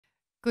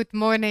Good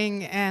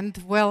morning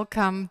and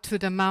welcome to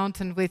the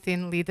Mountain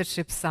Within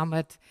Leadership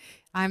Summit.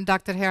 I'm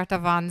Dr. Herta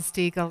Von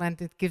Stiegel,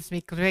 and it gives me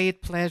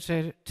great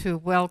pleasure to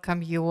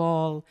welcome you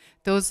all,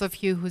 those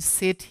of you who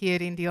sit here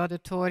in the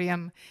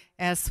auditorium,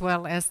 as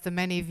well as the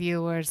many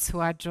viewers who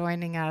are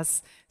joining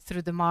us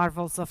through the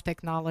marvels of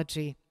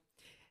technology.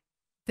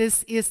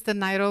 This is the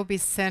Nairobi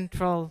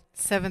Central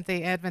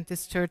Seventh-day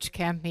Adventist Church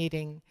Camp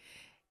Meeting,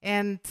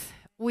 and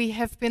we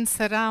have been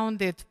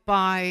surrounded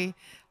by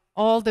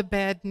all the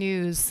bad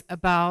news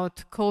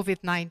about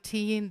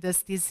COVID-19,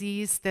 this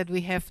disease that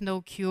we have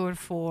no cure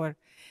for.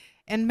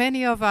 And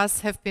many of us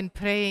have been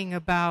praying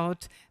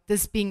about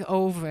this being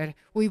over.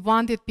 We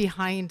want it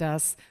behind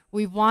us.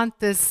 We want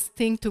this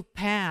thing to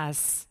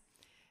pass.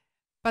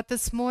 But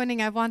this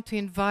morning, I want to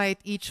invite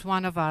each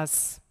one of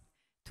us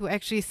to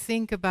actually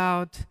think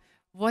about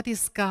what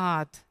is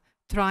God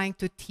trying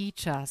to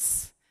teach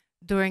us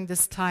during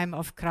this time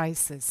of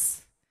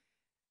crisis.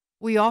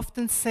 We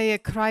often say a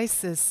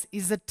crisis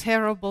is a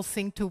terrible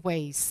thing to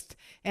waste,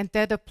 and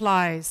that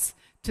applies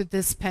to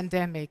this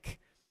pandemic.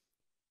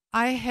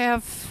 I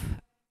have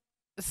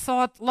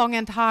thought long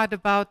and hard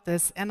about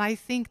this, and I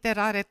think there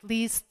are at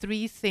least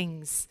three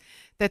things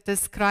that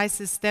this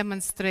crisis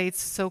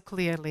demonstrates so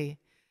clearly.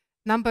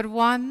 Number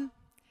one,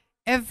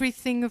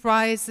 everything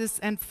rises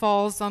and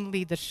falls on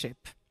leadership.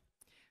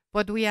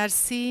 What we are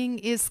seeing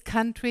is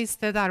countries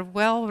that are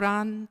well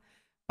run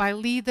by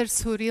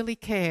leaders who really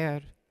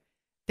care.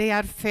 They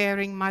are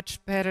faring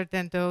much better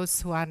than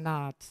those who are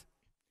not.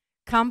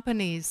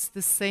 Companies,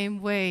 the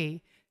same way.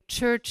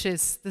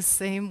 Churches, the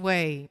same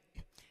way.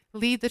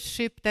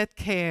 Leadership that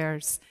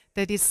cares,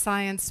 that is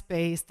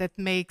science-based, that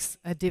makes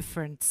a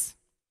difference.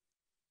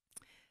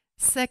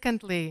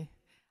 Secondly,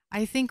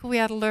 I think we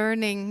are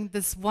learning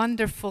this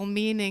wonderful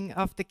meaning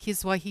of the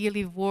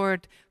Kiswahili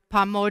word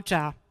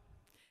pamoja.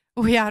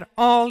 We are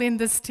all in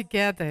this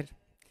together.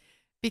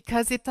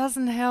 Because it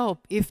doesn't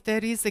help if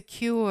there is a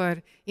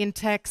cure in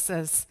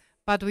Texas,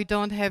 but we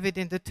don't have it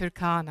in the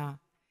Turkana.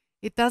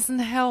 It doesn't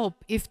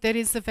help if there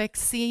is a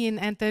vaccine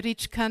and the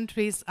rich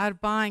countries are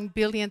buying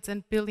billions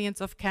and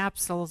billions of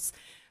capsules,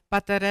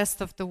 but the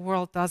rest of the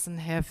world doesn't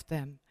have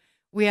them.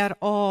 We are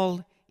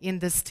all in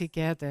this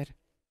together.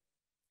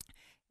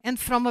 And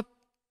from a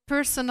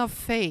person of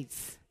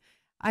faith,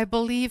 I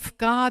believe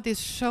God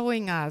is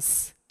showing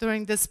us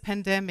during this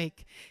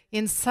pandemic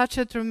in such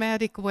a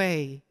dramatic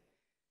way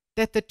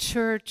that the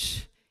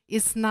church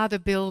is not a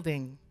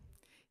building.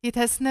 It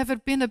has never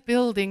been a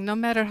building, no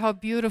matter how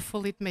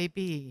beautiful it may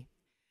be.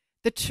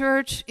 The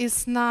church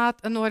is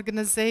not an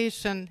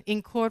organization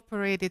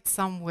incorporated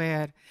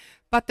somewhere,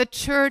 but the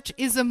church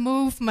is a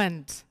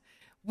movement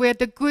where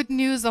the good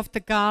news of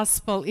the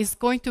gospel is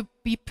going to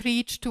be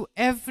preached to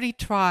every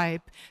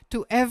tribe,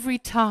 to every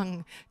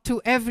tongue,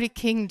 to every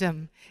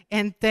kingdom,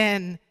 and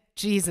then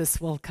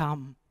Jesus will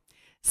come.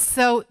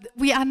 So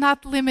we are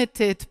not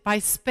limited by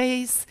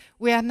space,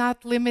 we are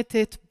not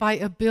limited by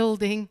a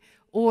building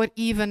or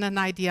even an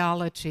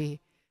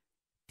ideology.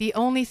 The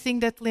only thing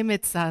that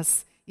limits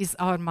us is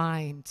our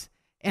mind,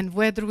 and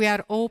whether we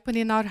are open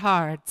in our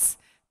hearts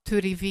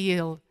to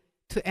reveal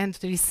and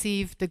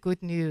receive the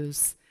good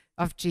news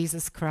of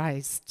Jesus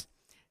Christ.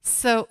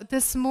 So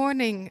this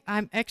morning,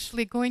 I'm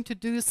actually going to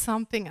do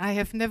something I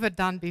have never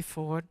done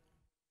before.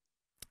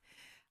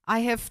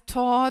 I have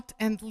taught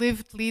and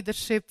lived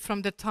leadership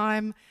from the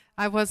time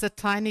I was a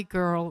tiny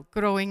girl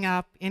growing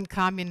up in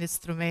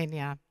communist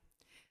Romania.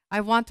 I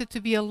wanted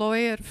to be a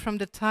lawyer from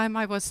the time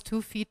I was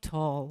 2 feet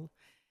tall.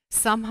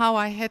 Somehow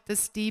I had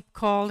this deep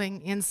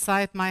calling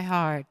inside my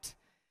heart.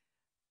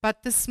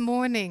 But this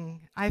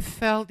morning I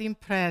felt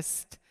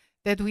impressed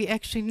that we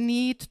actually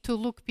need to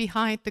look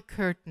behind the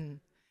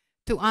curtain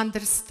to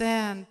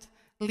understand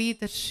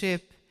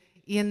leadership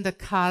in the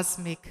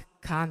cosmic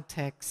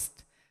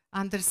context.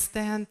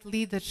 Understand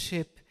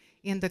leadership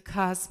in the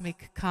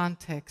cosmic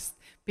context,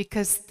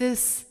 because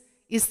this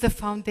is the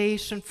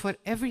foundation for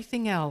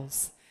everything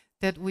else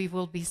that we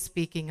will be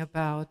speaking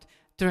about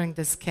during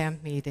this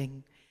camp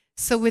meeting.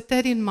 So with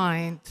that in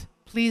mind,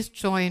 please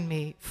join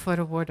me for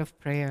a word of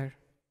prayer.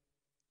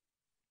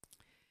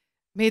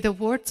 May the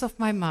words of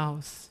my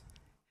mouth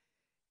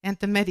and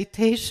the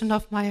meditation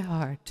of my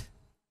heart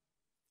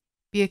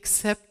be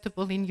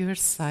acceptable in your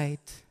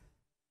sight,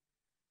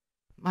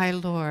 my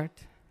Lord,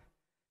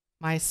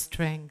 my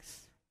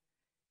strength,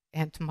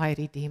 and my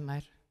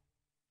Redeemer.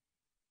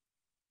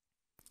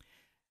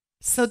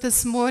 So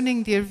this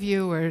morning, dear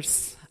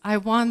viewers, I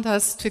want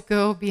us to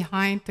go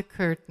behind the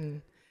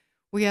curtain.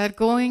 We are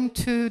going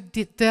to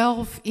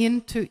delve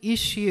into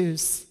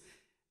issues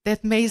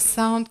that may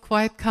sound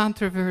quite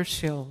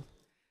controversial,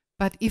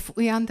 but if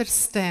we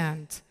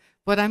understand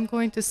what I'm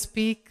going to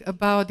speak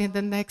about in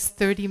the next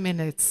 30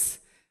 minutes,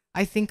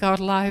 I think our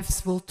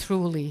lives will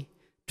truly,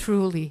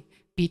 truly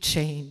be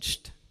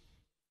changed.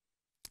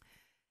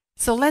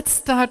 So let's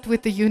start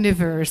with the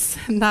universe.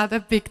 Not a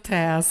big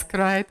task,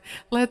 right?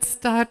 Let's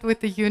start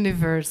with the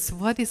universe.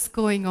 What is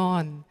going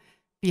on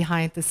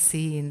behind the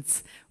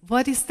scenes?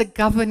 What is the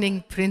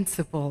governing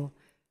principle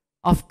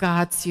of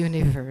God's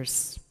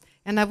universe?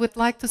 And I would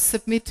like to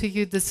submit to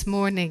you this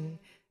morning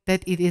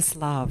that it is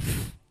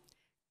love.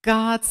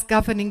 God's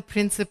governing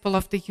principle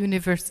of the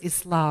universe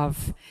is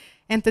love.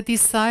 And the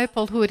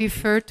disciple who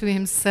referred to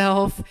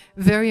himself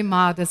very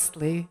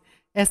modestly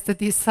as the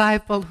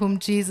disciple whom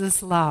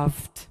Jesus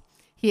loved,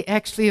 he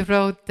actually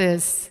wrote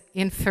this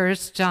in 1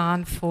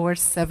 John 4,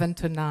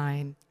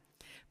 7-9.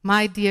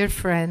 My dear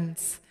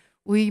friends,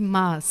 we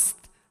must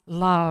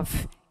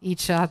love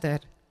each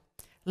other.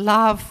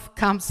 Love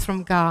comes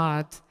from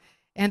God.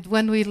 And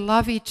when we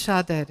love each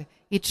other,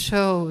 it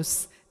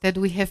shows that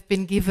we have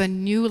been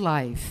given new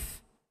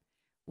life.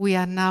 We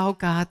are now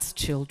God's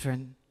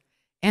children.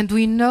 And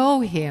we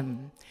know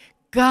Him.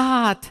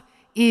 God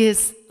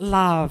is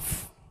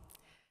love.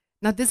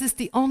 Now, this is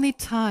the only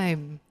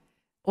time,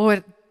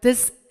 or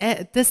this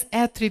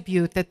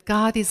attribute that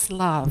God is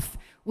love.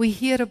 We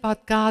hear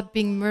about God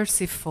being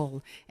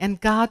merciful, and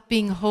God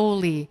being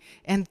holy,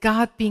 and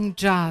God being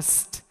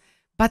just.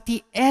 But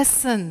the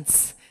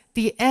essence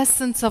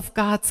of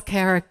God's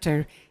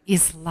character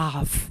is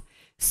love.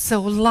 So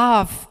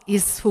love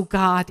is who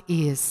God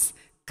is.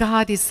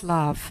 God is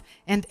love.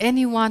 And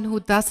anyone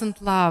who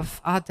doesn't love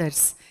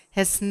others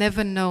has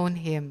never known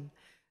Him.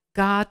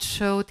 God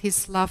showed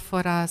His love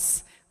for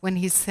us when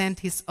He sent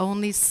His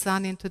only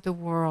Son into the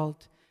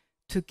world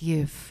to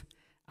give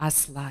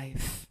us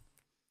life.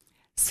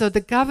 So the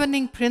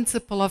governing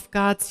principle of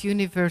God's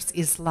universe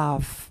is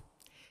love.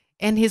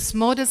 And His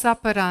modus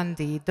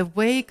operandi, the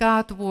way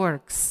God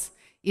works,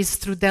 is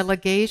through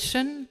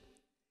delegation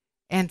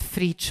and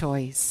free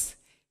choice.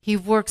 He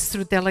works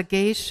through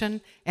delegation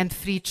and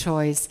free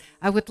choice.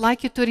 I would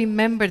like you to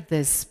remember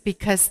this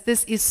because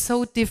this is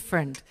so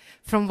different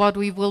from what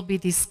we will be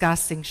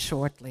discussing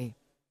shortly.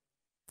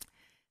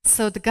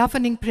 So the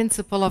governing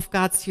principle of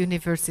God's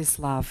universe is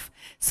love.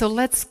 So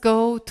let's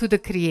go to the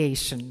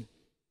creation.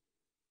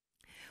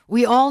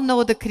 We all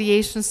know the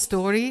creation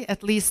story,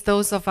 at least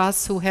those of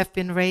us who have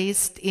been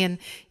raised in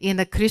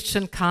a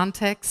Christian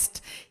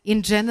context.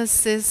 In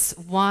Genesis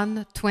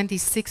 1,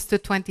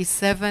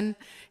 26-27,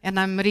 and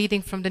I'm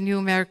reading from the New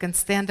American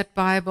Standard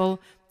Bible,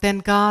 then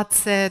God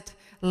said,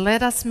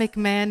 "Let us make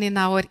man in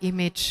our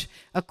image,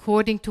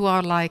 according to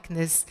our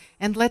likeness,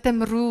 and let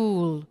them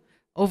rule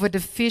over the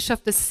fish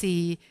of the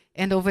sea,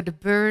 and over the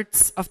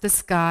birds of the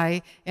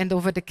sky, and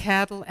over the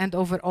cattle, and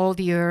over all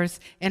the earth,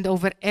 and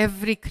over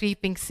every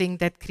creeping thing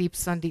that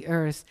creeps on the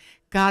earth."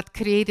 God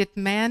created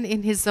man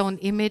in His own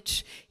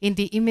image. In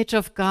the image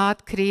of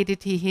God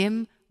created He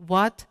him.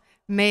 What?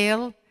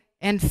 Male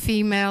and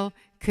female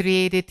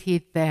created He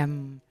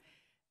them.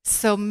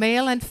 So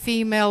male and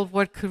female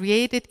were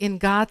created in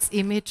God's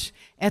image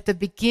at the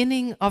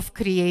beginning of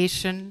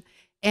creation,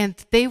 and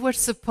they were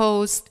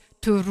supposed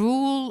to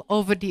rule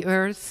over the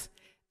earth.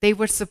 They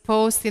were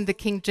supposed, in the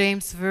King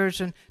James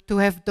Version, to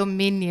have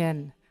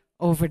dominion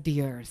over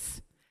the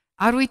earth.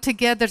 Are we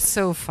together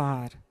so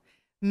far?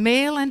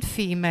 Male and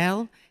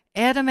female,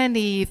 Adam and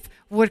Eve,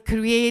 were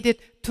created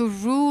to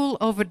rule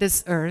over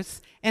this earth.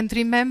 And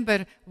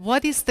remember,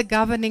 what is the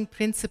governing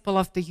principle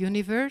of the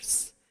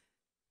universe?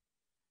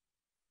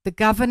 The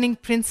governing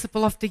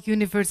principle of the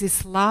universe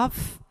is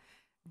love.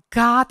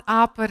 God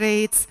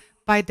operates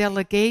by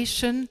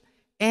delegation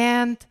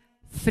and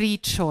free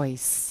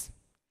choice.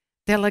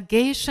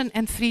 Delegation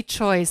and free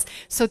choice.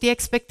 So the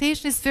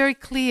expectation is very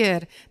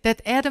clear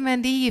that Adam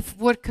and Eve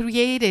were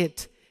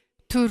created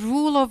to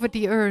rule over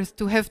the earth,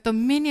 to have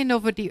dominion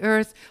over the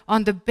earth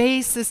on the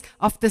basis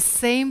of the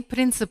same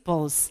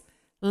principles: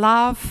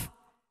 love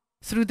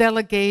through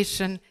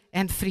delegation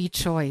and free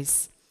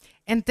choice.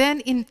 And then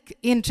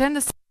in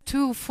Genesis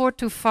 2,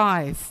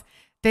 4-5,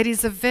 there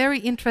is a very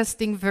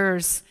interesting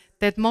verse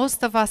that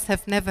most of us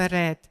have never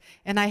read.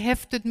 And I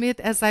have to admit,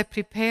 as I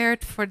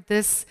prepared for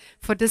this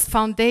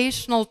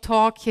foundational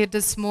talk here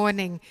this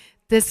morning,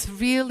 this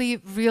really,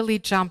 really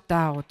jumped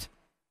out.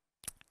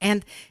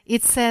 And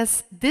it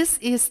says, "This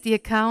is the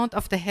account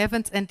of the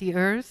heavens and the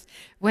earth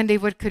when they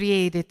were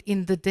created,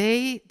 in the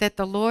day that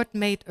the Lord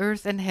made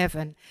earth and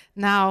heaven.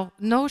 Now,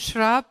 no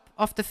shrub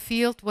of the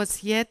field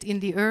was yet in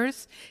the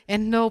earth,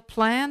 and no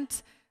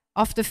plant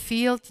of the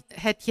field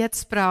had yet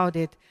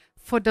sprouted.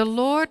 For the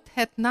Lord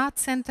had not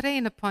sent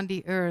rain upon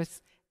the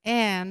earth,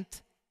 and,"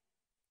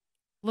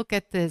 look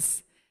at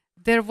this,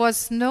 "there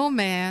was no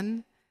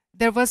man,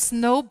 there was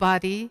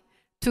nobody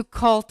to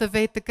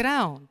cultivate the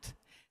ground."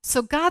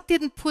 So God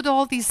didn't put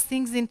all these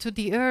things into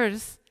the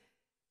earth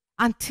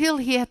until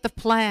He had the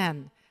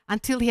plan,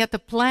 until He had the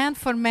plan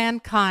for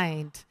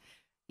mankind.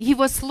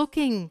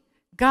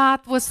 God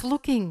was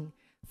looking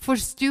for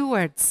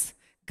stewards.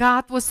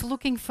 God was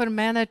looking for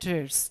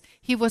managers.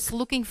 He was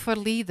looking for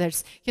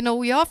leaders. You know,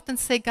 we often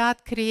say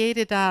God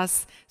created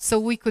us so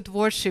we could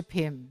worship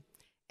Him.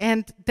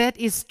 And that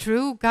is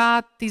true.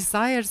 God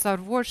desires our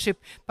worship.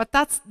 But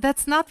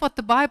that's not what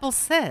the Bible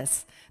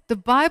says. The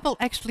Bible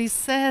actually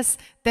says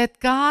that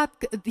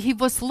He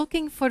was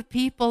looking for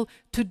people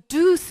to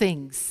do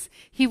things.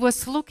 He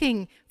was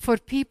looking for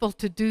people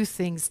to do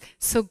things.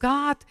 So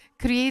God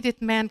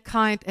created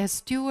mankind as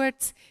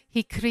stewards.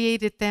 He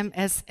created them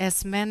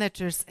as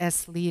managers,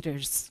 as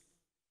leaders.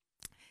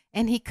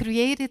 And he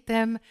created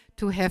them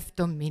to have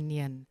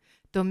dominion,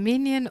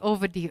 dominion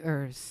over the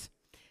earth.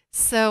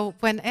 So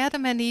when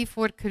Adam and Eve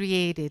were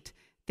created,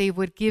 they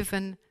were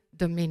given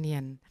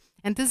dominion.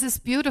 And this is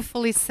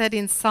beautifully said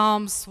in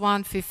Psalms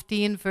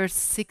 115, verse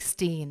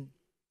 16.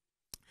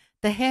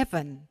 The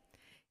heaven,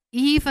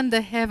 even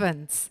the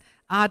heavens,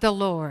 are the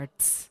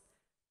Lord's,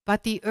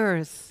 but the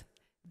earth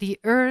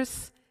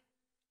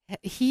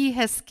he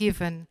has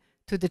given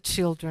to the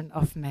children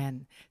of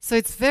men. So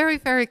it's very,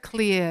 very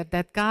clear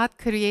that God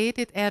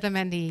created Adam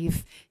and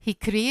Eve. He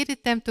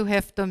created them to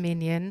have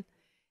dominion,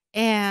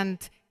 and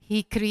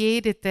he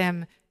created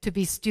them to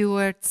be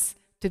stewards,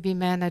 to be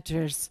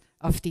managers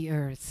of the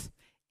earth.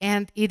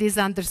 And it is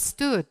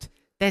understood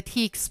that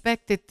he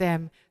expected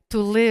them to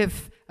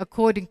live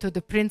according to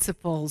the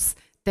principles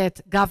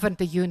that govern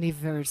the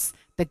universe,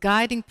 the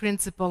guiding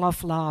principle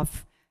of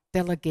love,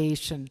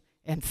 delegation,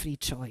 and free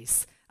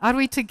choice. Are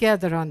we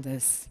together on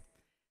this?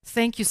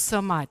 Thank you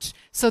so much.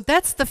 So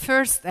that's the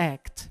first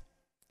act.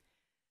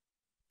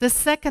 The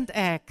second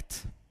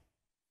act,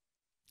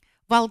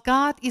 while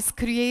God is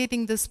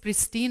creating this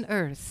pristine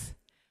earth,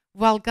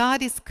 while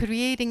God is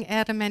creating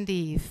Adam and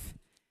Eve,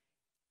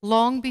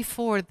 long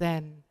before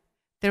then,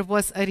 there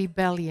was a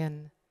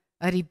rebellion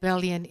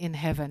in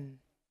heaven.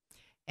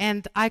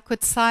 And I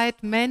could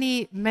cite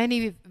many,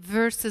 many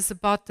verses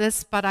about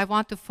this, but I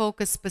want to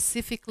focus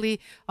specifically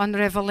on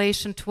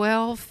Revelation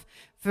 12,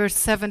 verse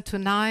 7 to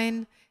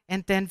 9,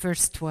 and then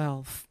verse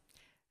 12.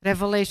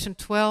 Revelation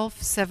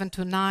 12, 7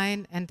 to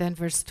 9, and then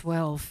verse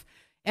 12.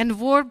 And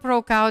war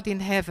broke out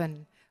in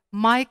heaven.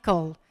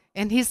 Michael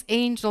and his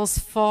angels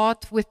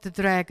fought with the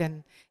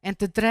dragon, and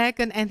the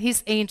dragon and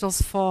his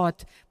angels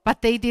fought,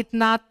 but they did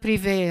not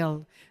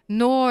prevail,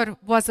 nor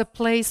was a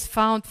place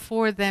found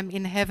for them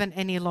in heaven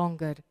any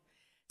longer.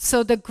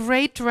 So the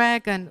great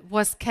dragon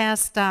was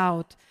cast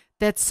out,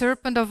 that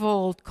serpent of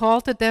old,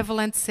 called the devil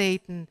and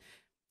Satan,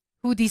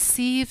 who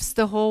deceives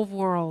the whole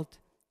world.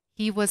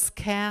 He was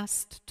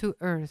cast to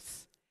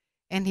earth,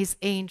 and his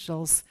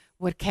angels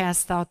were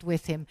cast out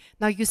with him.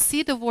 Now you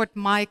see the word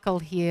Michael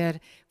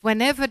here.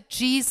 Whenever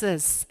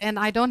Jesus, and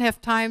I don't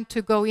have time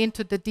to go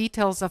into the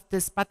details of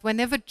this, but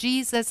whenever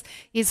Jesus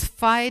is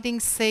fighting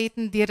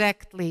Satan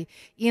directly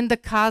in the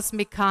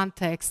cosmic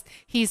context,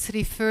 he is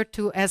referred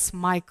to as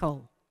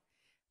Michael.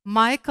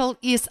 Michael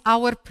is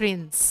our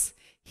prince.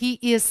 He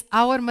is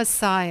our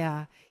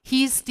Messiah.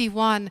 He's the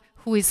one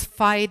who is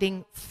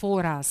fighting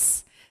for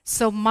us.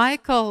 So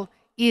Michael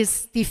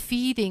is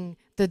defeating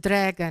the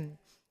dragon.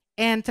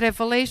 And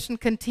Revelation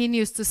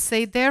continues to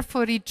say,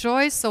 therefore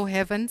rejoice, O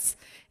heavens,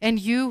 and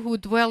you who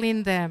dwell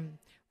in them.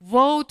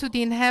 Woe to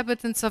the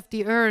inhabitants of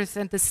the earth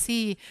and the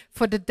sea,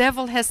 for the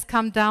devil has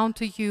come down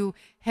to you,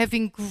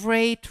 having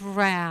great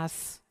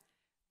wrath,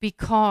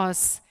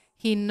 because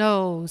he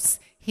knows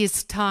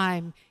his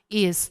time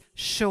is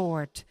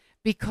short.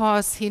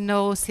 Because he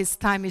knows his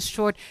time is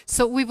short.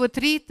 So we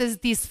would read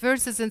these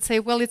verses and say,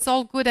 well, it's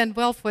all good and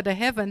well for the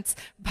heavens,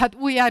 but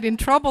we are in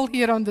trouble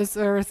here on this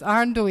earth,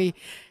 aren't we?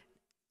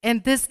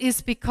 And this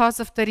is because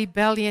of the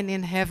rebellion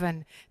in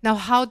heaven. Now,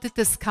 how did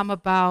this come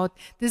about?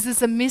 This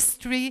is a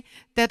mystery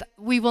that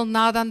we will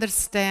not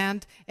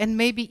understand. And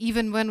maybe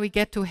even when we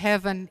get to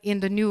heaven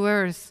in the new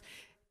earth,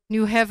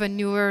 new heaven,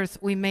 new earth,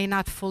 we may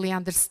not fully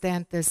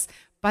understand this.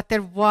 But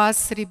there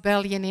was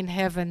rebellion in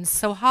heaven.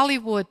 So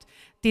Hollywood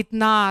did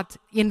not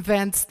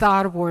invent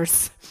Star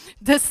Wars.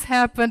 This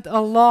happened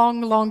a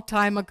long, long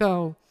time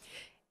ago.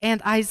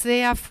 And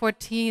Isaiah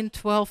 14,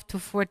 12 to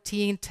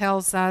 14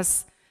 tells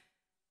us,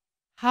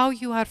 how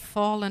you are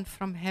fallen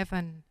from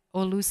heaven,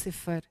 O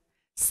Lucifer,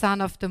 son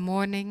of the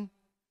morning.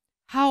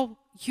 How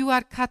you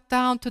are cut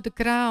down to the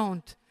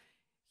ground,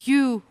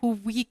 you who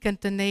weakened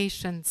the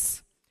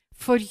nations.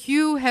 For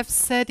you have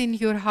said in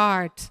your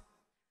heart,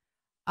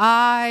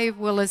 I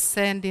will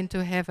ascend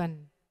into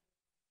heaven.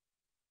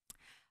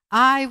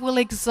 I will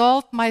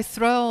exalt my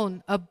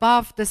throne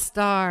above the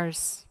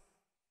stars.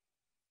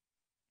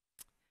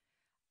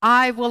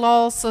 I will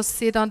also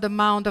sit on the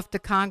mount of the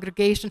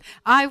congregation.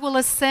 I will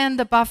ascend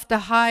above the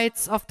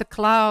heights of the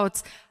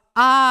clouds.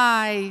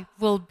 I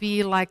will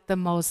be like the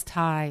Most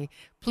High.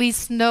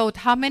 Please note,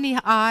 how many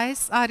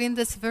I's are in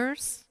this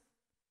verse?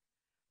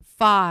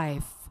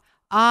 5.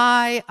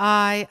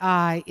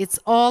 I. It's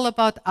all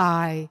about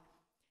I.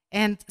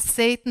 And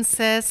Satan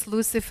says,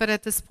 Lucifer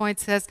at this point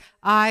says,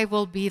 I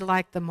will be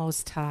like the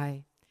Most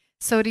High.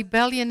 So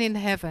rebellion in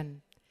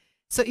heaven.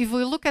 So if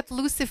we look at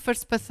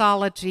Lucifer's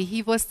pathology,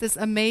 he was this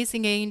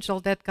amazing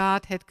angel that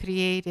God had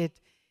created.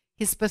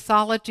 His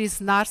pathology is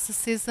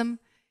narcissism.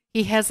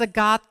 He has a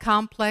God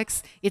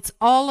complex. It's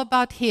all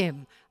about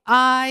him.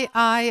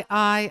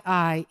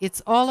 I.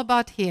 It's all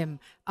about him.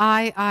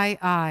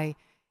 I.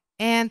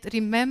 And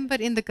remember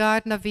in the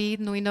Garden of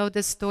Eden, we know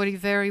this story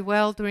very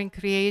well during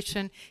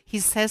creation. He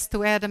says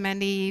to Adam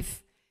and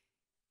Eve,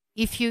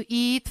 if you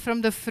eat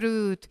from the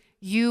fruit,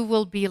 you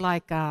will be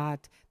like God.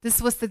 This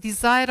was the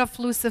desire of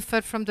Lucifer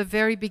from the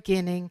very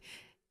beginning.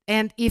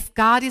 And if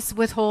God is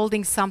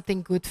withholding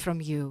something good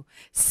from you.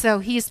 So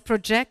he is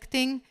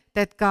projecting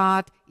that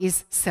God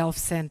is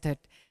self-centered.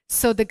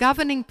 So the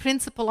governing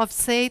principle of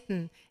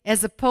Satan,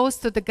 as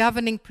opposed to the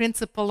governing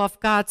principle of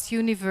God's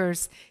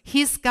universe,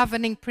 his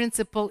governing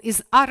principle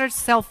is utter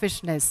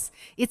selfishness,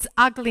 it's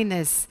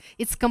ugliness,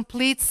 it's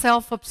complete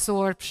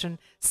self-absorption,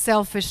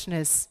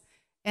 selfishness.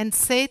 And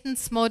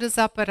Satan's modus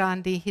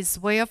operandi, his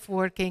way of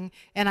working,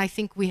 and I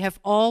think we have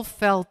all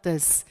felt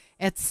this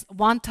at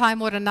one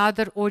time or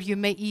another, or you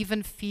may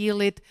even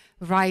feel it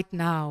right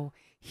now.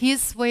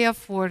 His way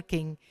of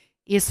working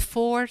is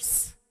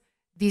force,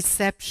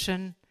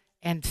 deception,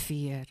 and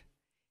fear.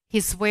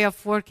 His way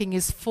of working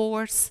is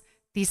force,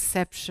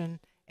 deception,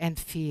 and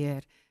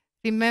fear.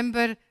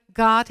 Remember,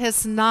 God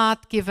has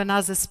not given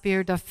us a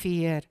spirit of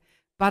fear,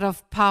 but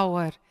of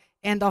power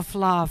and of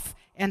love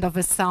and of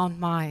a sound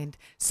mind.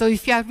 So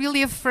if you are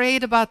really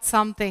afraid about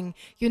something,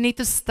 you need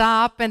to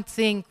stop and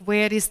think,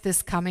 where is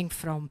this coming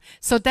from?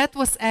 So that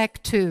was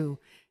Act 2.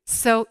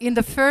 So in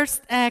the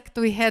first act,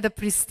 we had a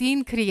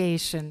pristine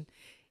creation.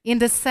 In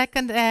the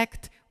second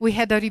act, we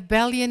had a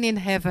rebellion in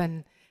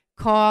heaven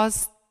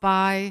caused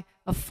by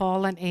a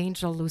fallen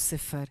angel,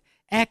 Lucifer.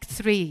 Act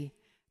 3,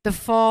 the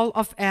fall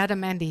of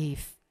Adam and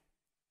Eve.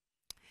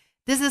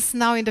 This is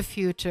now in the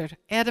future.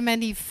 Adam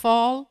and Eve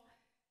fall,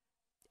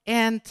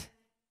 and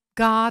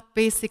God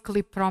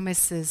basically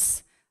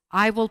promises,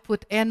 I will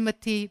put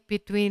enmity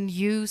between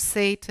you,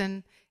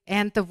 Satan,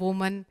 and the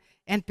woman,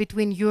 and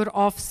between your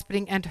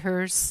offspring and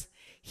hers.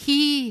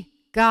 He,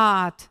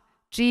 God,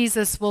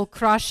 Jesus, will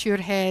crush your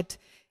head,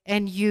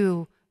 and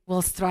you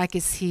will strike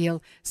his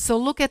heel. So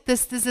look at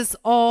this. This is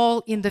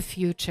all in the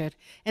future.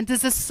 And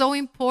this is so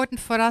important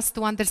for us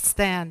to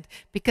understand,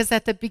 because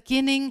at the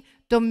beginning,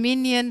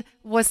 dominion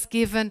was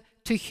given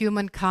to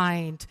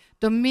humankind.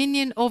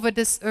 Dominion over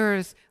this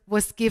earth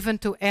was given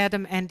to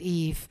Adam and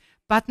Eve.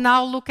 But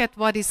now look at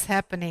what is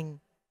happening.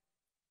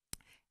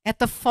 At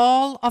the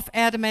fall of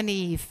Adam and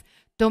Eve,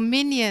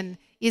 dominion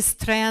is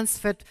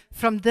transferred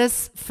from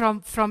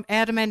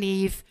Adam and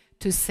Eve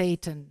to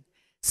Satan.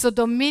 So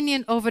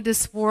dominion over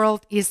this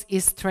world is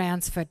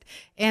transferred.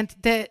 And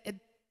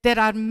there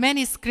are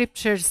many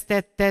scriptures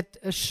that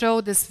show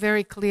this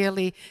very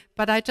clearly,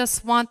 but I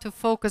just want to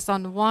focus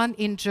on one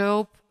in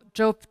Job,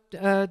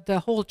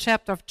 the whole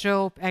chapter of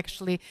Job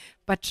actually,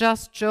 but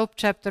just Job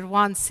chapter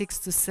 1,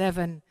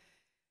 6-7.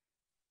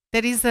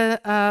 There is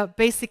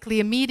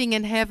basically a meeting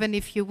in heaven,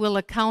 if you will,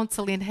 a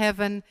council in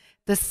heaven.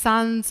 The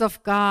sons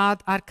of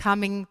God are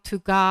coming to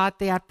God.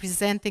 They are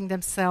presenting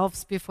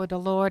themselves before the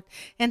Lord.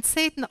 And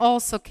Satan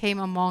also came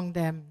among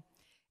them.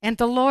 And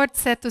the Lord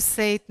said to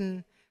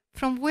Satan,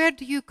 from where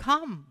do you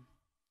come?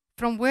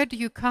 From where do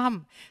you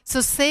come?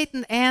 So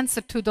Satan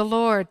answered to the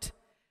Lord,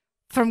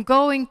 from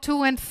going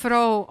to and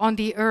fro on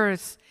the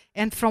earth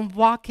and from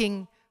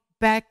walking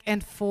back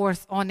and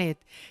forth on it.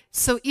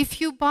 So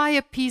if you buy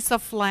a piece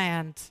of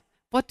land,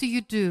 what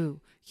do?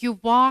 You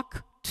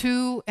walk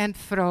to and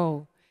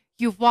fro.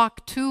 You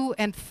walk to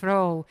and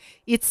fro.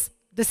 It's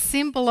the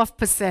symbol of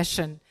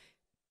possession.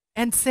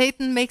 And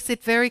Satan makes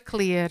it very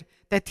clear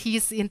that he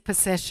is in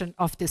possession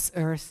of this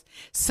earth.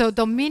 So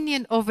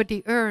dominion over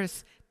the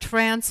earth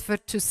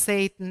transferred to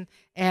Satan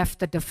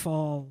after the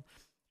fall.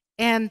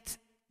 And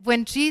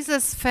when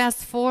Jesus,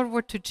 fast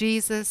forward to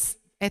Jesus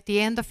at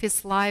the end of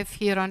his life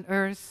here on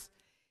earth,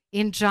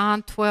 in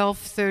John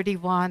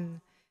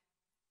 12:31,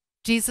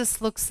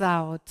 Jesus looks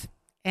out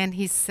and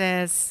he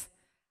says,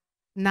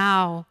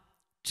 now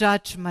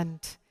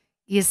judgment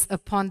is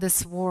upon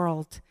this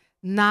world.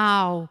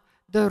 Now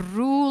the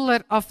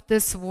ruler of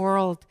this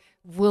world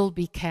will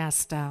be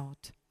cast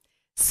out.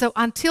 So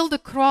until the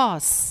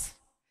cross,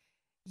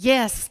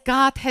 yes,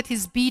 God had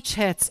his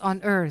beachheads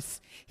on earth.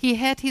 He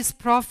had his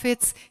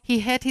prophets, he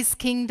had his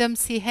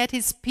kingdoms, he had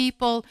his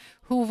people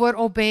who were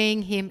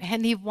obeying him,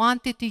 and he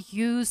wanted to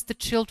use the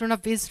children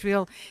of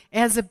Israel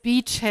as a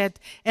beachhead,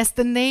 as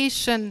the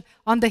nation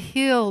on the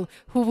hill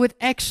who would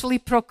actually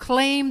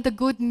proclaim the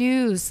good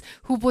news,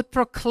 who would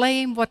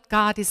proclaim what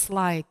God is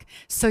like.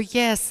 So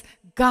yes,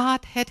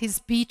 God had his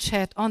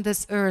beachhead on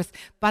this earth,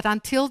 but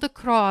until the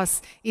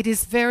cross, it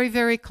is very,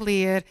 very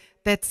clear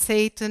that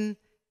Satan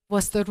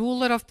was the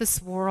ruler of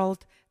this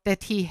world,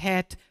 that he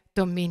had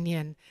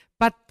dominion.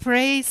 But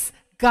praise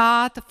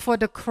God for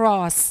the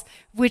cross,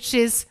 which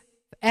is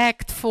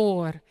Act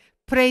 4.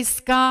 Praise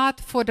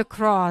God for the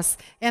cross.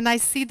 And I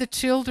see the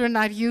children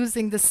are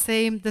using the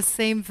same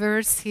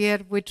verse here,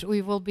 which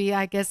we will be,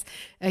 I guess,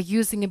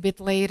 using a bit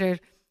later.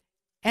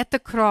 At the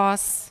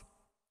cross,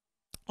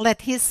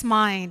 let his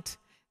mind,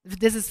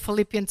 this is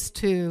Philippians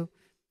 2,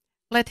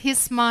 let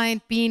his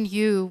mind be in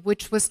you,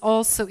 which was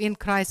also in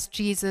Christ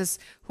Jesus,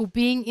 who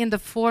being in the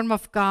form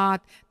of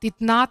God, did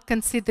not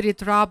consider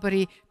it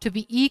robbery to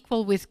be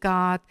equal with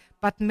God,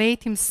 but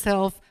made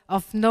himself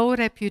of no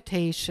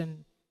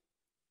reputation.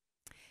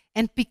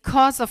 And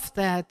because of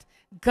that,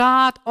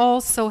 God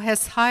also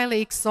has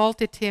highly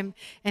exalted him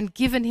and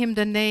given him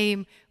the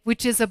name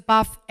which is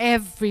above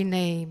every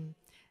name,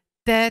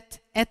 that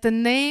at the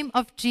name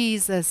of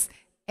Jesus,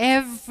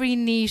 every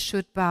knee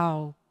should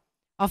bow,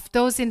 of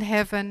those in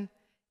heaven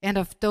and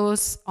of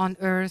those on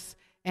earth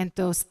and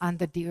those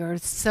under the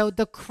earth. So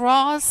the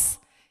cross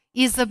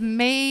is a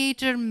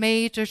major,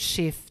 major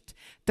shift.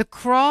 The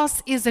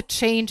cross is a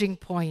changing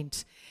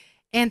point.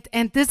 And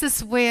this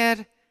is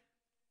where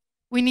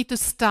we need to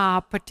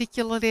stop,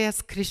 particularly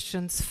as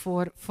Christians,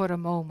 for a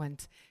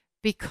moment.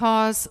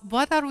 Because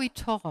what are we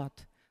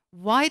taught?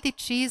 Why did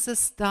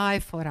Jesus die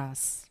for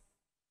us?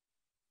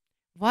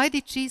 Why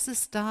did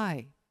Jesus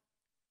die?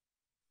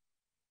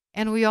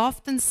 And we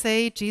often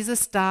say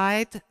Jesus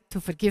died to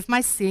forgive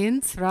my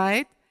sins,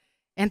 right?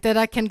 And that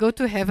I can go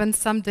to heaven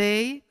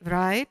someday,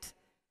 right?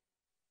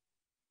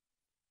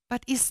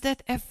 But is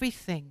that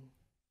everything?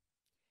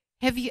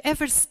 Have you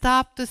ever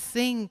stopped to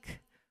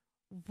think,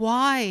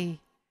 why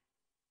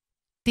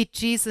did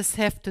Jesus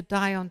have to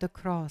die on the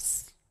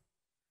cross?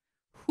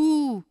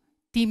 Who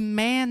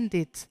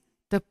demanded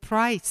the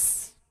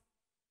price?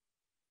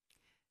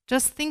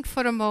 Just think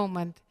for a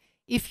moment.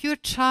 If your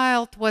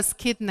child was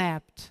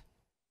kidnapped,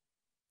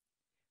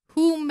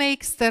 who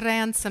makes the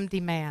ransom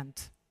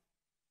demand?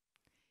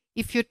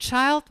 If your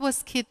child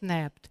was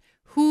kidnapped,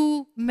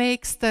 who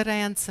makes the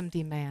ransom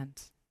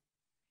demand?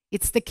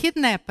 It's the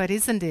kidnapper,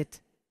 isn't it?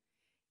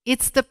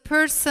 It's the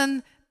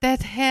person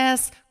that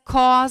has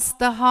caused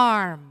the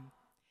harm.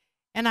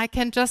 And I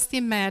can just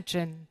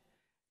imagine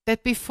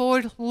that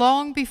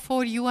long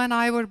before you and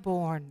I were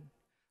born,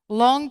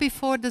 long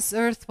before this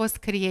earth was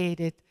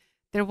created,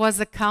 there was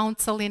a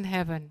council in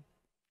heaven.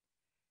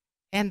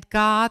 And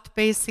God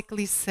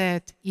basically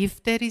said,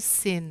 if there is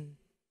sin,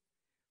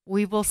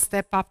 we will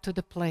step up to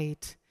the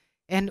plate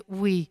and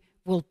we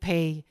will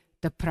pay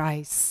the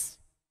price.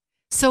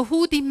 So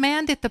who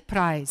demanded the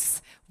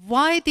price?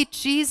 Why did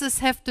Jesus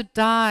have to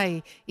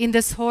die in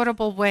this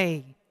horrible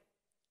way?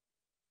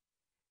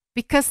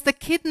 Because the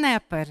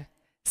kidnapper,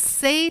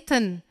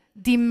 Satan,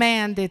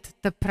 demanded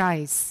the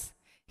price.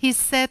 He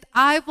said,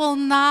 I will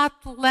not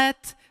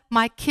let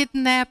my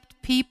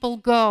kidnapped people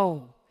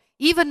go.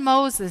 Even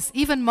Moses,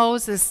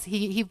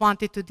 he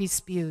wanted to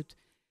dispute.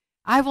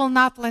 I will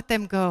not let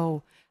them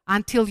go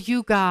until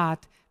you, God,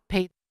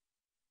 pay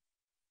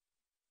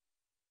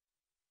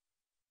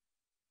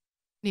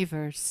the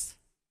universe.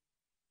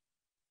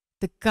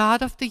 The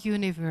God of the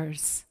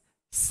universe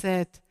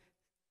said,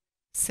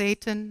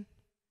 Satan,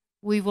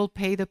 we will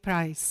pay the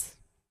price.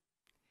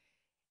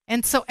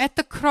 And so at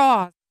the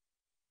cross,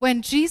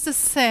 when Jesus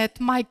said,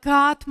 my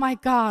God,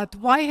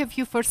 why have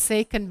you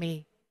forsaken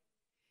me?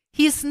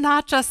 He's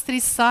not just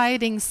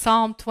reciting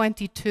Psalm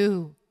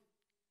 22.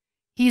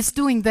 He's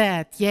doing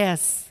that,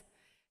 yes.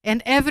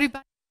 And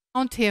everybody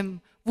around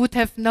him would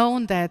have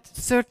known that,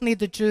 certainly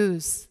the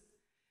Jews.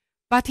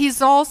 But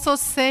he's also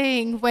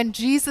saying, when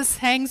Jesus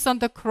hangs on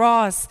the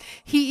cross,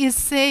 he is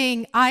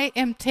saying, I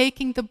am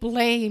taking the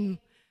blame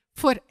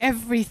for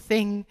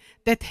everything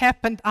that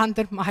happened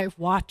under my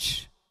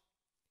watch.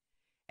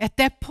 At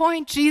that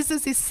point,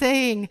 Jesus is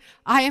saying,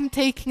 I am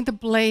taking the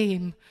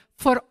blame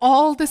for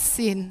all the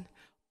sin,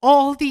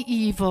 all the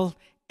evil,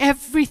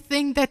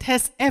 everything that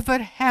has ever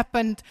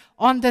happened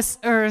on this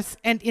earth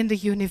and in the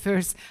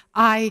universe.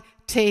 I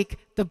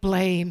take the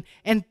blame.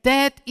 And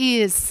that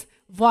is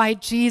why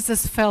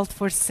Jesus felt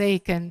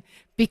forsaken,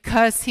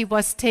 because he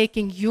was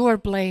taking your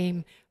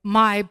blame,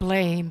 my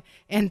blame.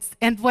 And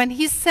when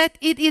he said,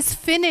 it is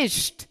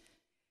finished,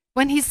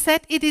 when he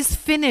said it is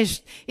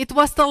finished, it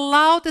was the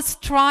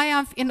loudest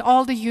triumph in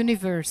all the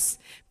universe.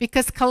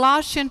 Because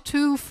Colossians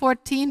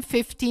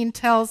 2:14-15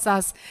 tells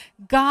us,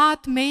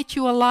 God made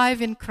you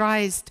alive in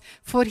Christ,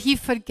 for he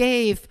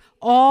forgave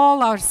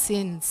all our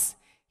sins.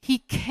 He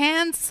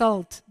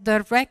canceled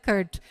the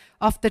record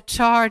of the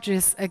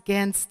charges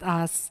against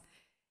us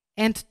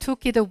and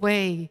took it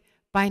away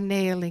by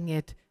nailing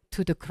it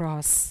to the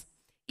cross.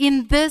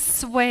 In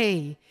this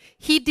way,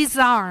 he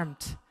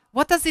disarmed.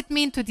 What does it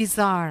mean to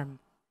disarm?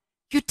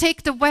 You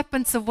take the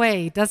weapons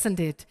away, doesn't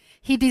it?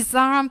 He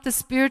disarmed the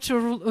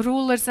spiritual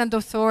rulers and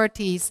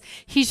authorities.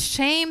 He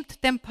shamed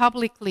them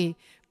publicly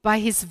by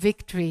his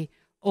victory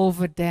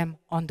over them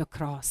on the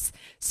cross.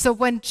 So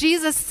when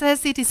Jesus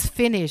says it is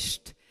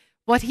finished,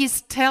 what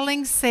he's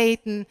telling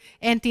Satan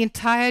and the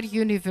entire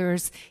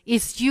universe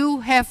is,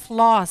 you have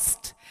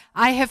lost.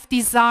 I have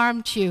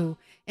disarmed you,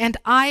 and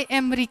I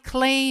am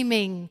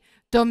reclaiming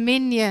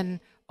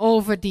dominion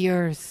over the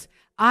earth.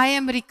 I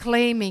am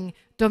reclaiming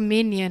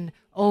dominion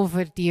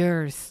over the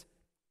earth.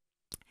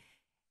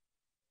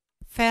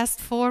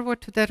 Fast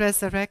forward to the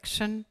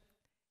resurrection.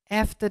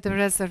 After the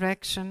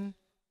resurrection,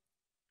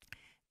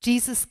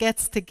 Jesus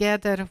gets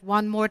together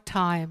one more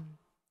time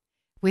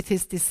with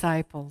his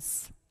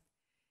disciples.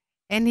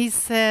 And he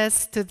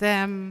says to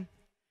them,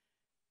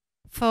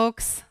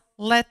 folks,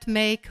 let's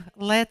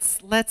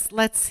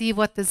see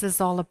what this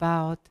is all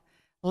about.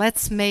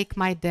 Let's make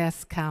my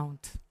death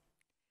count.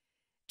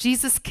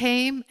 Jesus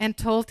came and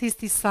told his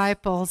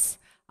disciples,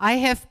 I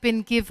have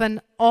been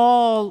given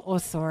all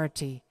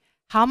authority.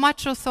 How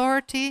much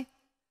authority?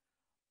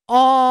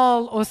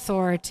 All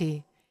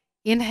authority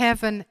in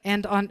heaven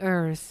and on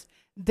earth.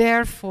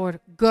 Therefore,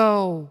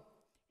 go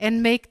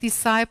and make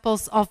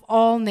disciples of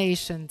all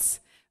nations,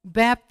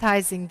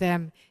 baptizing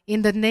them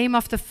in the name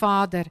of the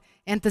Father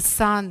and the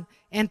Son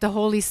and the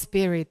Holy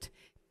Spirit,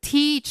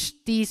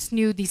 Teach these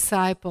new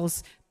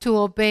disciples to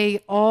obey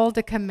all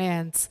the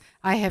commands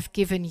I have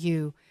given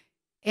you.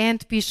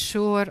 And be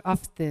sure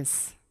of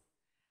this: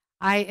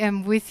 I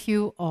am with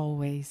you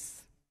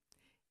always,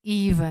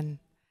 even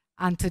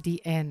unto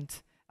the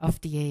end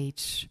of the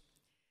age.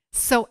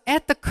 So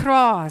at the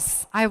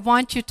cross, I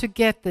want you to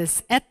get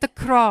this. At the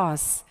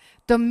cross,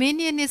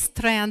 dominion is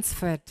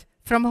transferred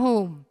from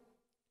whom?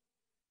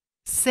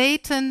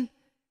 Satan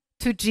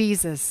to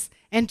Jesus.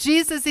 And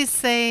Jesus is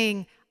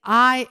saying,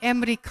 I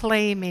am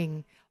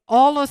reclaiming.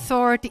 All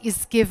authority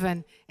is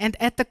given. And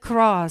at the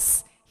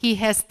cross, he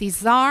has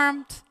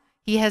disarmed,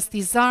 he has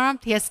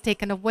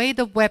taken away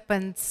the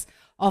weapons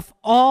of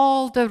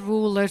all the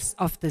rulers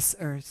of this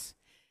earth.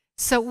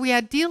 So we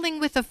are dealing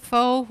with a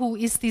foe who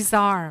is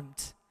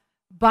disarmed,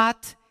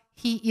 but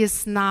he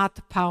is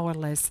not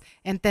powerless.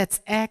 And that's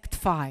Act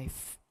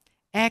 5.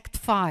 Act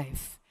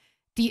 5.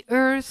 The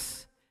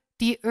earth,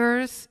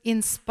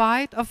 in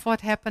spite of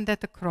what happened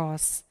at the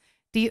cross,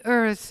 the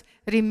earth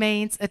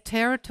remains a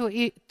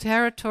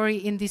territory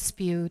in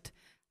dispute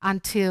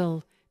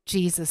until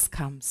Jesus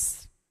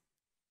comes.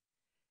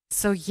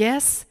 So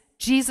yes,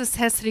 Jesus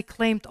has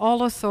reclaimed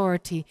all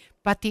authority,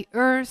 but the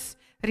earth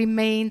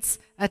remains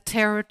a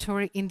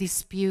territory in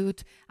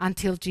dispute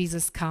until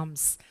Jesus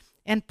comes.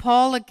 And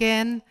Paul,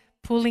 again,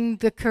 pulling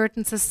the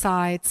curtains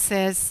aside,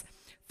 says,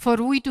 for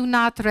we do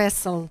not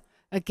wrestle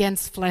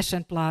against flesh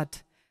and blood,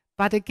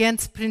 but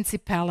against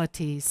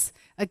principalities,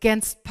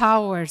 against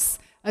powers,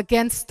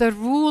 against the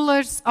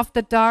rulers of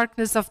the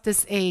darkness of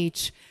this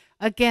age,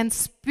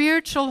 against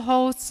spiritual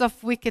hosts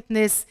of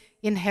wickedness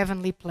in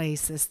heavenly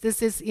places.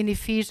 This is in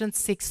Ephesians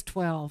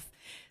 6:12.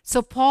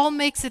 So Paul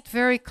makes it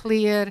very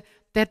clear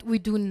that we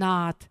do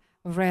not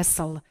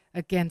wrestle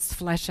against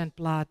flesh and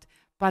blood,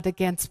 but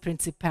against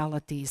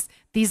principalities.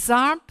 These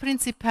are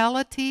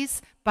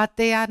principalities, but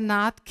they are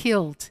not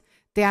killed.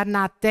 They are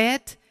not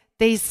dead.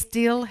 They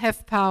still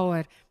have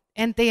power,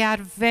 and they are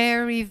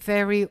very,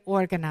 very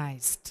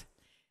organized.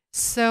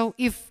 So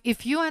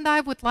if you and I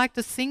would like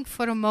to think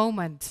for a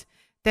moment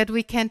that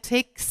we can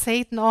take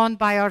Satan on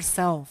by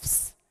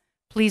ourselves,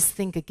 please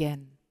think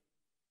again.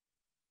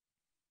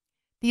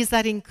 These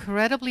are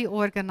incredibly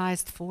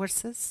organized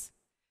forces.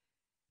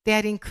 They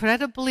are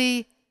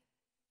incredibly,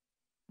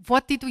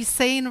 what did we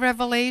say in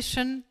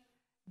Revelation?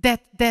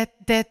 That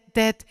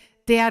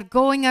they are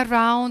going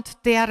around,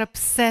 they are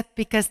upset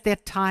because their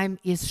time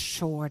is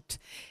short.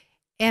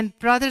 And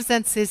brothers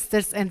and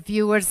sisters and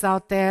viewers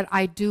out there,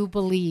 I do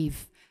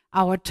believe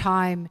our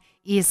time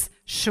is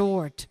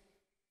short.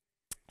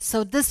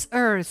 So this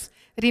earth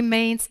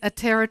remains a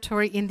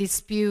territory in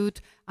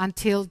dispute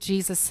until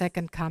Jesus'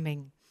 second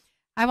coming.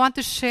 I want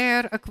to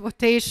share a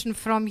quotation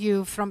from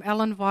you from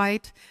Ellen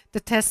White, The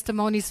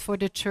Testimonies for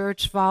the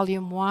Church,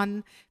 Volume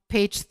 1,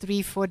 page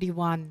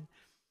 341.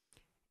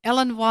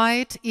 Ellen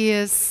White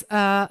is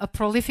a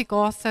prolific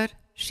author.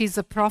 She's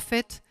a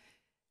prophet.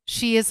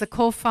 She is a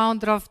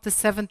co-founder of the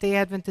Seventh-day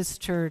Adventist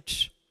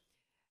Church.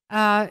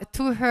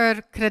 To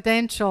her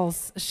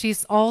credentials,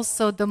 she's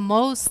also the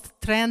most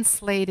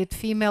translated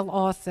female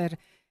author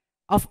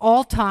of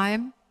all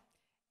time,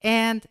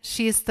 and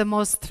she is the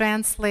most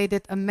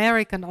translated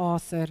American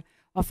author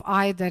of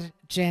either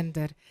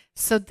gender.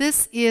 So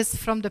this is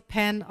from the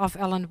pen of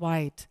Ellen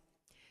White.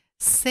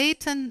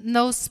 Satan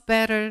knows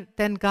better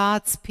than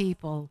God's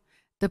people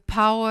the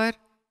power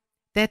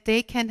that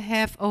they can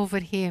have over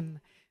him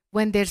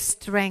when their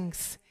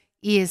strength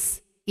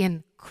is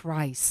in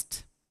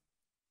Christ.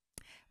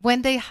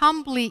 When they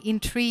humbly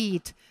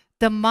entreat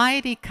the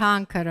mighty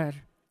conqueror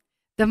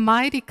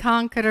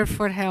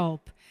for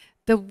help,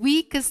 the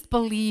weakest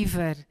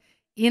believer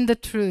in the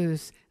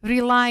truth,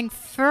 relying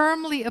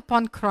firmly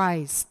upon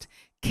Christ,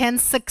 can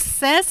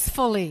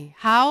successfully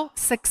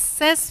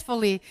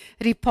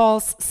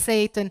repulse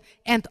Satan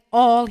and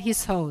all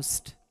his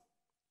host.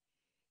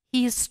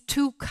 He is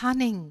too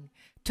cunning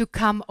to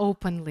come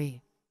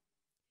openly,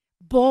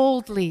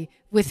 boldly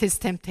with his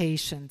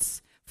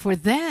temptations, for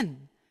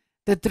then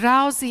the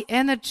drowsy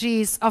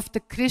energies of the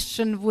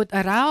Christian would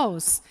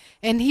arouse,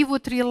 and he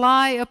would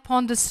rely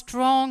upon the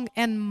strong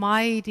and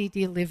mighty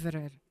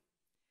deliverer.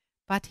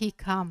 But he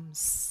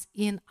comes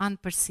in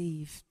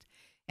unperceived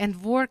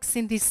and works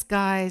in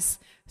disguise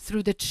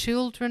through the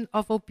children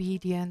of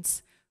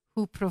obedience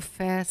who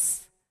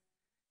profess,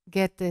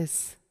 get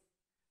this,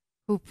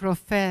 who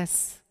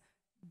profess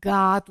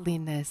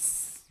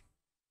godliness.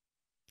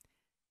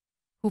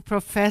 Who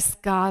profess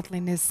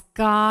godliness.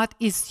 God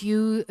is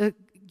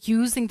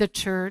using the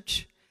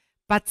church,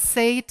 but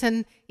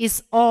Satan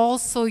is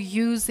also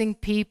using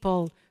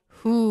people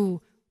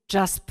who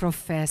just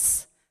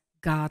profess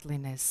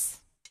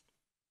godliness.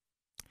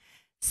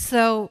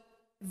 So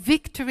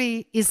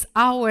victory is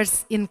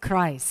ours in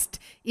Christ.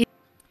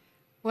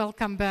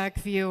 Welcome back,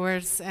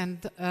 viewers,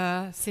 and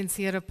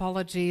sincere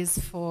apologies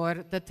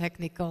for the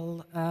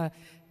technical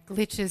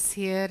glitches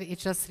here. It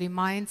just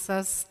reminds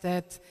us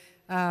that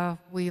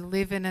we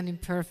live in an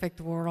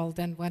imperfect world,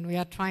 and when we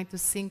are trying to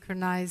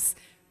synchronize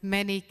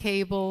many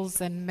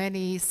cables and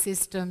many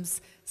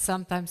systems,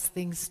 sometimes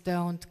things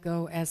don't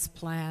go as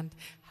planned.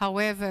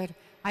 However,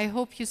 I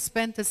hope you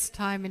spent this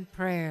time in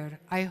prayer.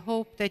 I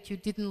hope that you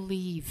didn't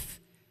leave.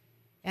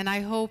 And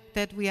I hope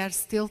that we are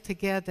still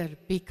together,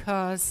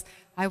 because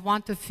I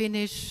want to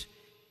finish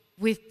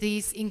with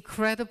these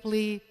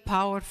incredibly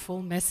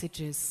powerful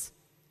messages.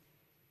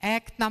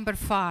 Act number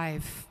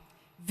 5,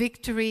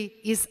 victory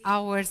is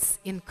ours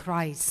in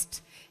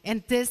Christ.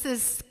 And this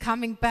is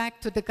coming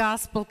back to the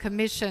Gospel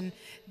Commission.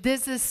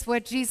 This is where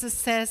Jesus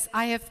says,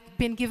 I have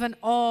been given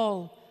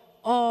all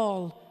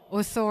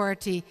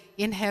authority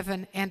in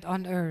heaven and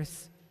on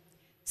earth.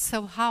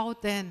 So how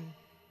then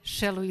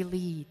shall we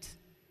lead?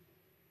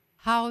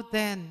 How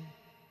then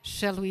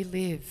shall we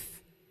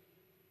live?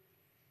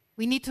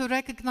 We need to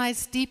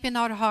recognize deep in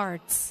our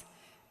hearts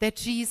that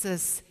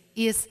Jesus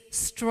is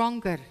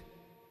stronger.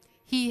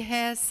 He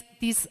has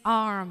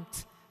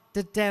disarmed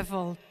the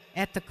devil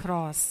at the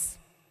cross.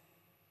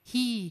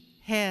 He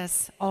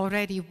has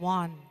already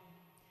won.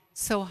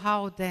 So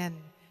how then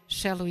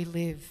shall we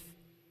live?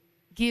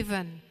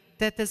 Given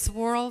that this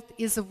world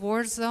is a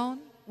war zone,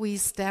 we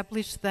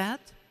establish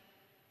that.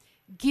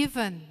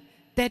 Given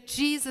that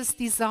Jesus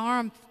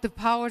disarmed the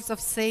powers of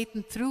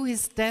Satan through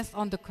his death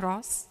on the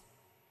cross.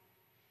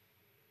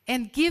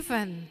 And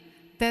given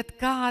that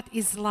God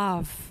is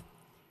love,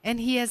 and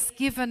he has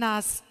given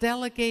us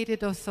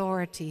delegated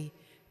authority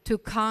to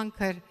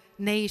conquer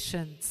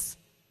nations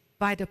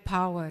by the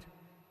power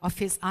of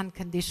his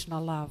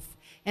unconditional love.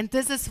 And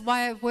this is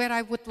where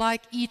I would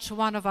like each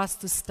one of us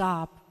to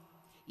stop.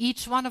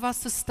 Each one of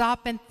us to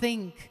stop and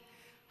think,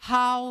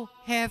 how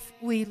have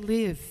we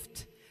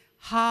lived?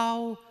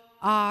 How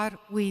are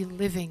we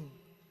living?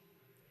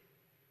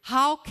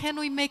 How can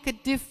we make a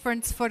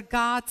difference for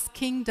God's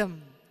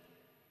kingdom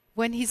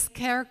when his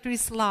character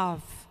is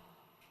love,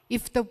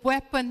 if the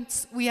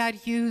weapons we are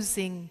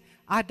using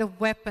are the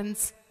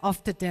weapons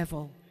of the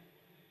devil?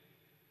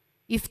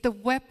 If the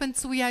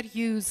weapons we are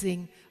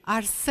using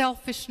are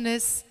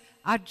selfishness,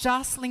 are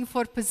jostling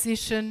for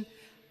position,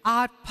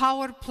 are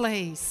power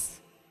plays,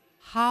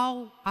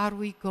 how are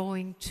we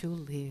going to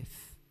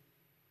live?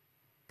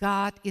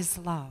 God is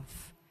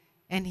love.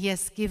 And he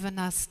has given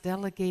us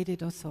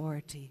delegated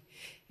authority.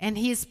 And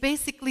he is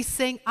basically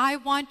saying, I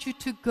want you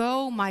to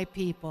go, my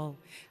people.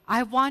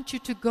 I want you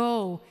to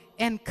go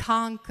and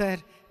conquer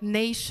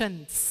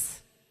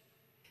nations.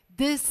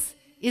 This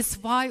is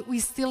why we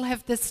still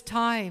have this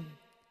time.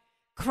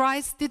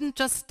 Christ didn't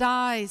just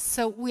die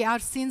so our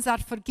sins are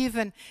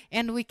forgiven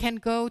and we can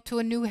go to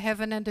a new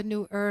heaven and a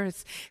new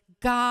earth.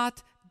 God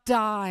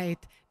died.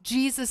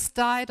 Jesus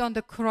died on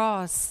the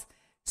cross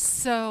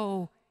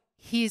so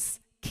his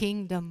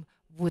kingdom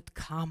would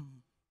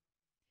come.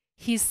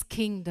 His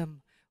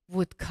kingdom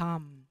would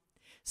come.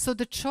 So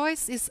the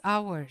choice is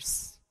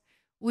ours.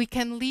 We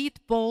can lead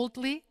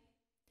boldly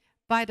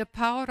by the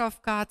power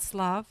of God's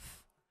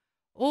love,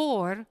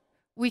 or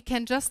we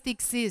can just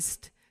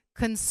exist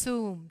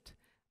consumed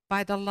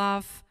by the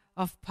love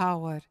of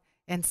power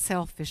and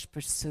selfish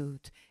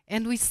pursuit.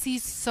 And we see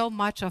so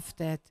much of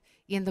that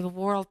in the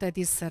world that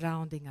is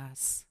surrounding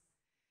us.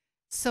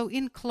 So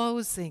in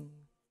closing,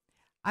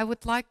 I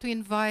would like to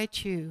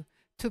invite you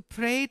to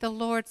pray the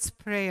Lord's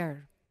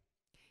Prayer.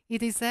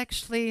 It is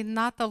actually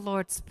not the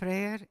Lord's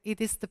Prayer. It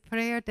is the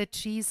prayer that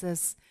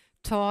Jesus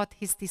taught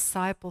his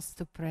disciples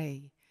to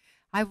pray.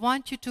 I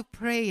want you to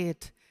pray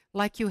it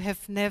like you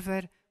have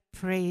never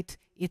prayed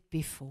it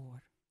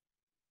before.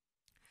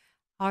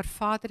 Our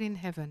Father in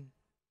heaven,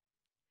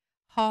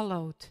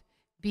 hallowed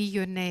be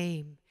your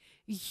name.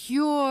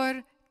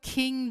 Your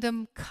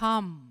kingdom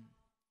come.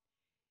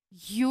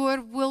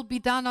 Your will be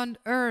done on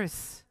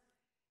earth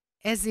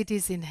as it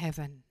is in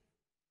heaven.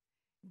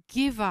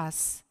 Give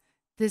us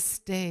this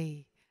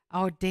day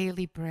our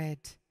daily bread,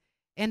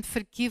 and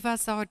forgive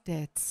us our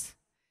debts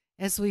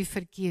as we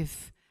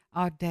forgive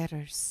our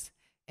debtors.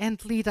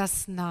 And lead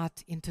us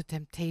not into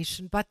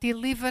temptation, but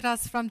deliver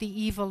us from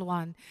the evil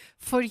one.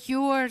 For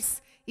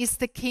yours is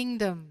the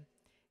kingdom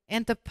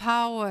and the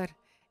power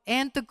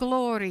and the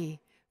glory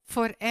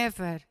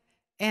forever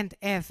and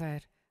ever.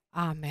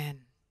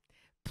 Amen.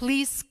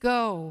 Please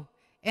go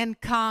and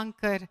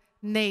conquer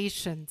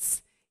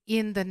nations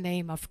in the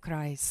name of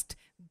Christ.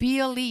 Be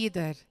a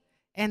leader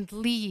and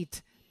lead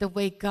the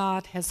way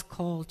God has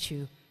called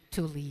you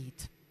to lead.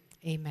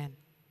 Amen.